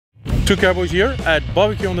Two Cowboys here at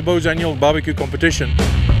BBQ on the Bow's annual barbecue competition.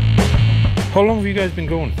 How long have you guys been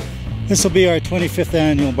going? This will be our 25th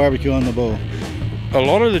annual barbecue on the Bow. A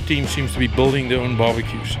lot of the teams seems to be building their own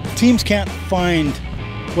barbecues. Teams can't find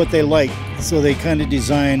what they like, so they kind of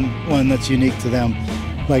design one that's unique to them.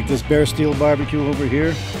 Like this bare steel barbecue over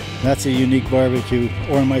here, that's a unique barbecue.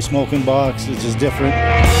 Or my smoking box, which is different.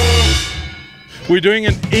 We're doing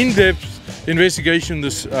an in-depth investigation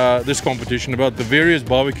this competition about the various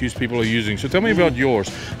barbecues people are using. So tell me about yours,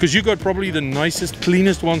 because you got probably the nicest,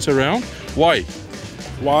 cleanest ones around. Why?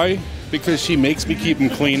 Why? Because she makes me keep them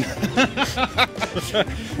clean.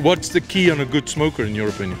 What's the key on a good smoker in your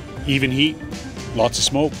opinion? Even heat, lots of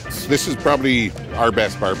smoke. This is probably our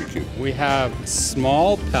best barbecue. We have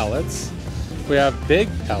small pellets, we have big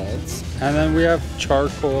pellets, and then we have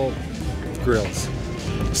charcoal grills.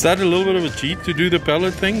 Is that a little bit of a cheat to do the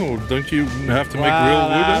pellet thing, or don't you have to make real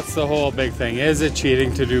wood? That's the whole big thing. Is it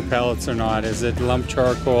cheating to do pellets or not? Is it lump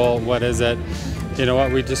charcoal? What is it? You know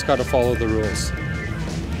what? We just got to follow the rules.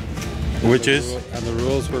 Which is? And the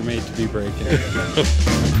rules were made to be breaking.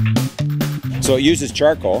 So it uses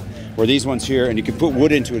charcoal, where these ones here, and you can put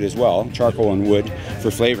wood into it as well, charcoal and wood for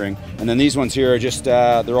flavoring. And then these ones here are just,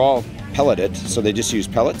 they're all pelleted, so they just use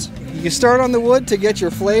pellets. You start on the wood to get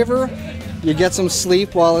your flavor. You get some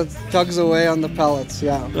sleep while it tugs away on the pellets,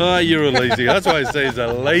 yeah. Ah, you're a lazy. That's why I say it's a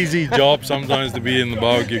lazy job sometimes to be in the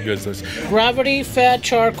barbecue business. Gravity fed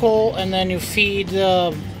charcoal, and then you feed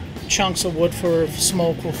chunks of wood for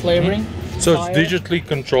smoke or flavoring. So Fire. it's digitally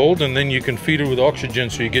controlled, and then you can feed it with oxygen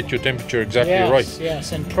so you get your temperature exactly right.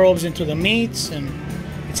 Yes, and probes into the meats, and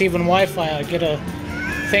it's even Wi-Fi. I get a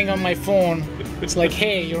thing on my phone. It's like,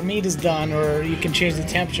 hey, your meat is done, or you can change the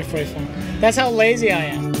temperature for your phone. That's how lazy I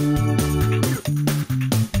am.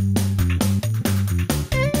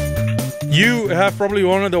 You have probably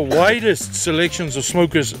one of the widest selections of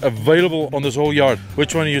smokers available on this whole yard.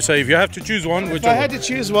 Which one do you say? If you have to choose one, which If I had to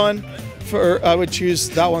choose one, I would choose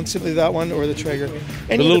that one, simply that one, or the Traeger.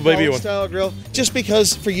 The little baby one. Style grill, just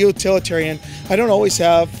because for utilitarian, I don't always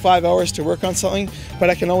have 5 hours to work on something, but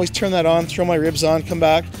I can always turn that on, throw my ribs on, come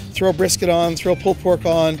back, throw a brisket on, throw pulled pork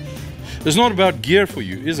on. It's not about gear for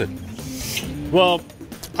you, is it? Well,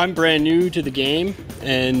 I'm brand new to the game,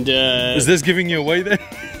 and is this giving you away then?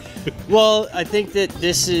 Well, I think that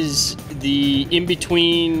this is the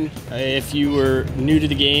in-between. If you were new to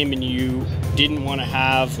the game and you didn't want to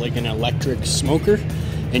have like an electric smoker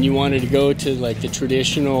and you wanted to go to like the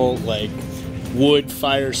traditional like wood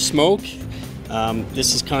fire smoke,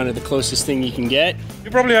 this is kind of the closest thing you can get.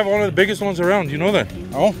 You probably have one of the biggest ones around, you know that?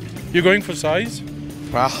 Oh. You're going for size?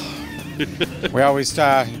 Well, we always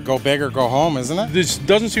go big or go home, isn't it? There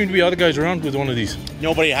doesn't seem to be other guys around with one of these.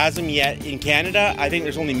 Nobody has them yet in Canada. I think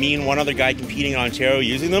there's only me and one other guy competing in Ontario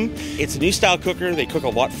using them. It's a new style cooker. They cook a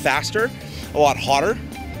lot faster, a lot hotter.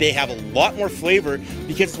 They have a lot more flavor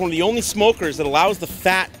because it's one of the only smokers that allows the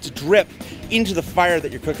fat to drip into the fire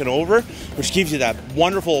that you're cooking over, which gives you that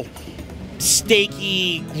wonderful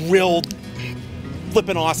steaky, grilled,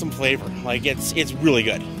 flippin' awesome flavor. Like it's really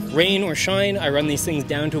good. Rain or shine, I run these things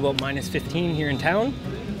down to about -15 here in town.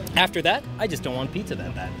 After that, I just don't want pizza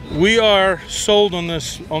that bad. We are sold on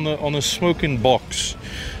this on the smoking box.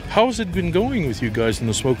 How's it been going with you guys in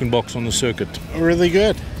the smoking box on the circuit? Really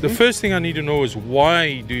good. The first thing I need to know is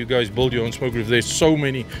why do you guys build your own smoker if there's so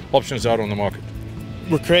many options out on the market?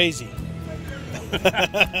 We're crazy.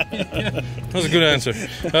 That's a good answer.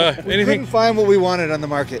 We couldn't find what we wanted on the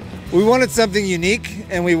market. We wanted something unique,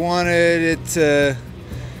 and we wanted it to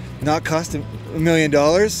not cost $1 million,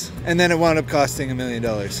 and then it wound up costing $1 million.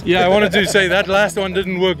 Yeah, I wanted to say that last one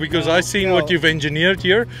didn't work because I've seen what you've engineered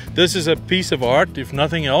here. This is a piece of art, if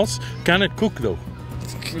nothing else. Can it cook though?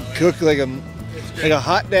 Cook like a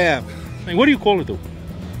hot damn. Hey, what do you call it though?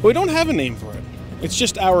 We don't have a name for it. It's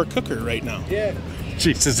just our cooker right now. Yeah.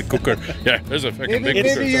 Jeez, it's a cooker. Yeah, there's a fucking big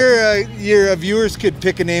cooker. Maybe your viewers could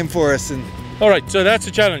pick a name for us. And all right, so that's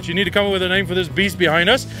the challenge. You need to come up with a name for this beast behind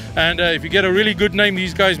us, and if you get a really good name,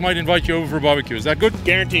 these guys might invite you over for a barbecue. Is that good?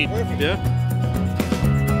 Guaranteed. Perfect. Yeah.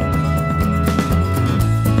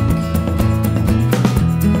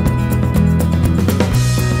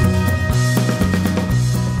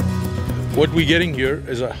 What we're getting here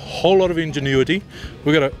is a whole lot of ingenuity.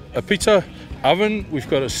 We've got a pizza oven, we've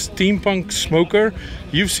got a steampunk smoker.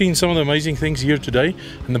 You've seen some of the amazing things here today,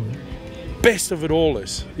 and the best of it all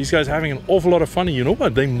is these guys are having an awful lot of fun. And you know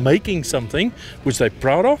what? They're making something which they're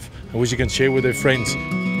proud of and which you can share with their friends.